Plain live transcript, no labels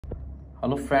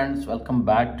Hello friends, welcome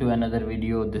back to another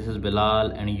video. This is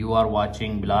Bilal and you are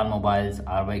watching Bilal Mobiles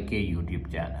RYK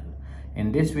YouTube channel.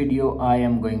 In this video, I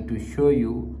am going to show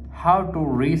you how to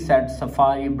reset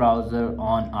Safari browser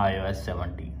on iOS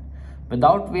 17.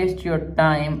 Without waste your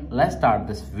time, let's start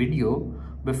this video.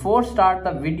 Before start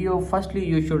the video, firstly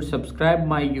you should subscribe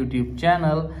my YouTube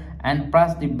channel and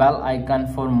press the bell icon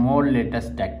for more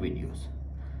latest tech videos.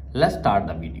 Let's start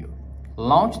the video.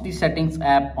 Launch the settings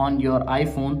app on your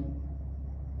iPhone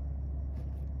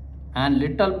and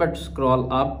little bit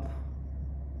scroll up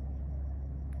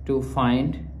to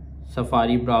find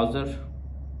Safari browser.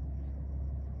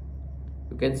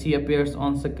 You can see appears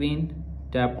on screen.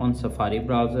 Tap on Safari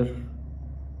browser.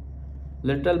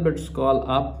 Little bit scroll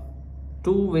up.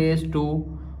 Two ways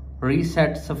to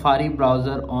reset Safari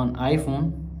browser on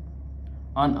iPhone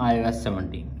on iOS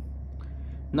 17.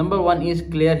 Number one is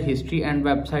clear history and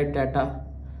website data.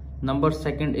 Number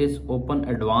second is open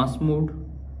advanced mode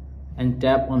and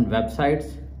tap on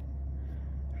websites.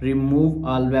 Remove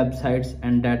all websites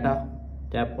and data.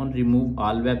 Tap on remove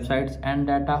all websites and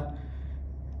data.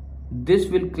 This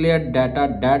will clear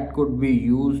data that could be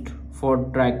used for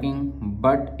tracking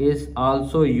but is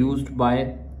also used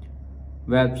by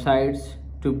websites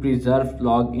to preserve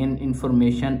login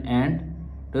information and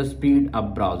to speed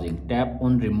up browsing. Tap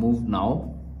on remove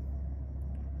now.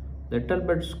 Little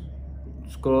bit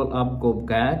scroll up, go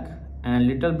back, and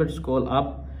little bit scroll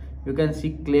up. You can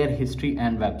see clear history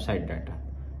and website data.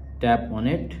 Tap on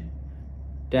it.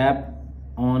 Tap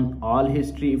on all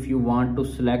history if you want to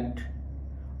select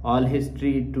all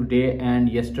history today and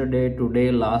yesterday,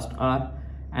 today, last hour,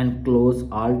 and close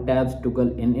all tabs to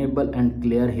enable and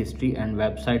clear history and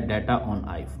website data on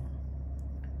iPhone.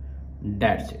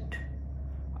 That's it.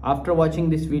 After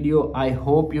watching this video, I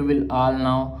hope you will all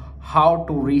know how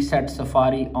to reset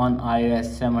Safari on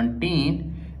iOS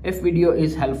 17. If video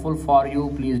is helpful for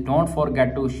you, please don't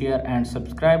forget to share and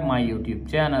subscribe my YouTube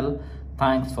channel.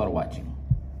 Thanks for watching.